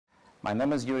My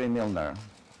name is Yuri Milner.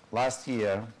 Last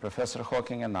year, Professor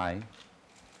Hawking and I,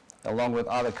 along with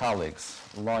other colleagues,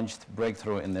 launched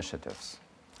Breakthrough Initiatives,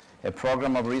 a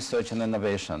program of research and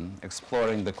innovation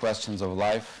exploring the questions of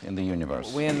life in the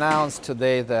universe. We announced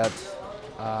today that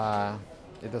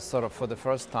it is sort of for the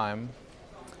first time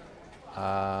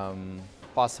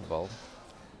possible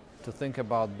to think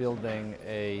about building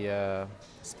a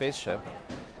spaceship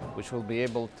which will be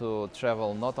able to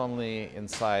travel not only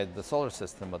inside the solar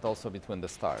system but also between the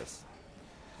stars.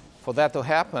 For that to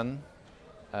happen,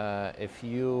 a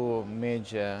few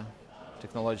major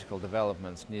technological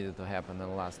developments needed to happen in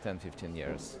the last 10-15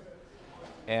 years.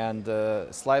 And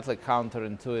slightly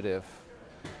counterintuitive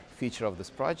feature of this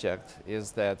project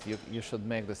is that you should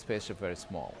make the spaceship very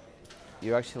small.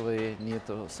 You actually need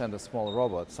to send a small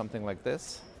robot, something like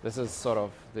this. This is sort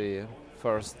of the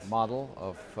first model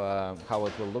of how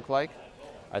it will look like.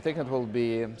 I think it will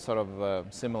be sort of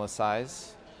similar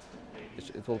size.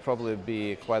 It will probably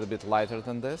be quite a bit lighter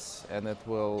than this, and it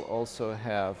will also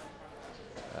have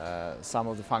some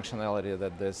of the functionality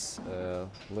that this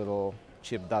little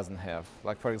chip doesn't have.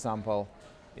 Like, for example,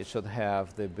 it should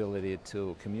have the ability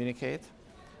to communicate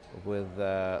with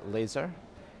laser.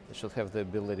 It should have the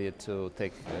ability to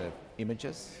take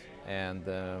images and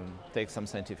take some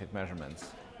scientific measurements.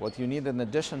 What you need in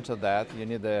addition to that, you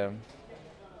need a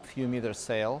few meter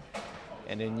sail,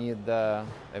 and you need a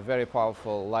very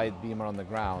powerful light beamer on the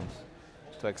ground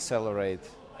to accelerate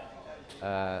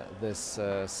this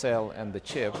sail and the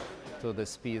chip to the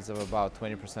speeds of about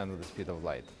 20% of the speed of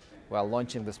light. While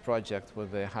launching this project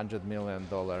with a $100 million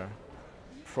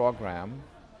program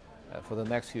for the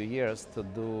next few years to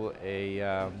do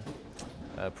a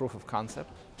proof of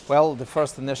concept. Well, the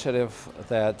first initiative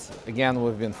that, again,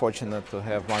 we've been fortunate to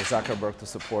have Mark Zuckerberg to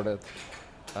support it,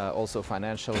 also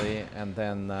financially, and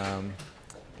then,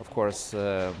 of course,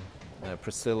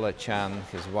 Priscilla Chan,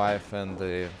 his wife, and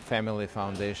the family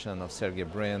foundation of Sergey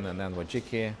Brin and then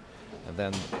Wojcicki, and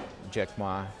then Jack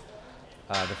Ma,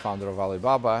 the founder of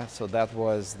Alibaba. So that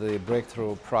was the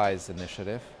Breakthrough Prize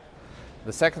initiative.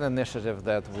 The second initiative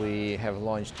that we have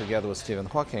launched together with Stephen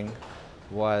Hawking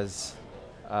was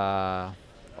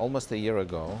almost a year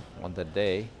ago on that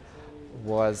day,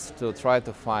 was to try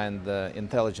to find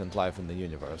intelligent life in the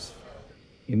universe.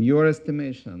 In your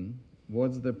estimation,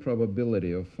 what's the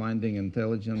probability of finding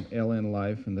intelligent alien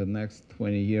life in the next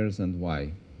 20 years and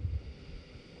why?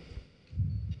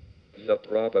 The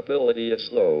probability is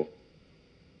low.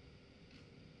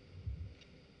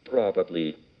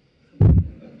 Probably.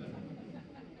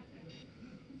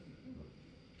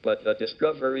 But the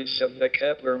discoveries of the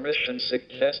Kepler mission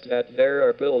suggest that there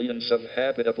are billions of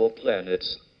habitable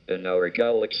planets in our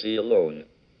galaxy alone.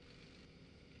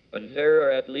 And there are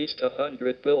at least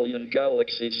 100 billion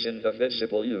galaxies in the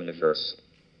visible universe.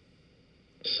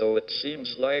 So it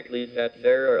seems likely that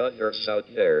there are others out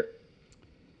there.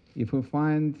 If we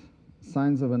find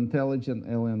signs of intelligent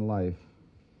alien life,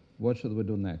 what should we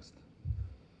do next?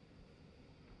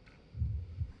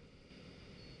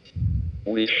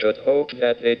 We should hope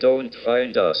that they don't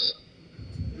find us.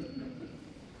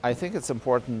 I think it's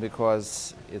important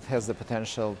because it has the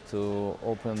potential to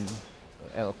open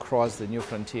and cross the new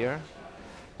frontier.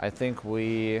 I think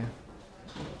we,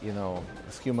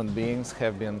 as human beings,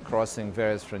 have been crossing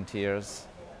various frontiers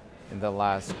in the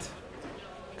last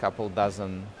couple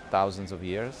dozen, thousands of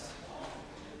years.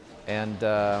 And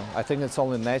I think it's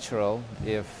only natural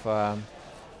if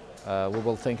we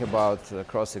will think about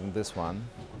crossing this one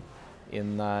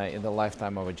in the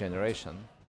lifetime of a generation.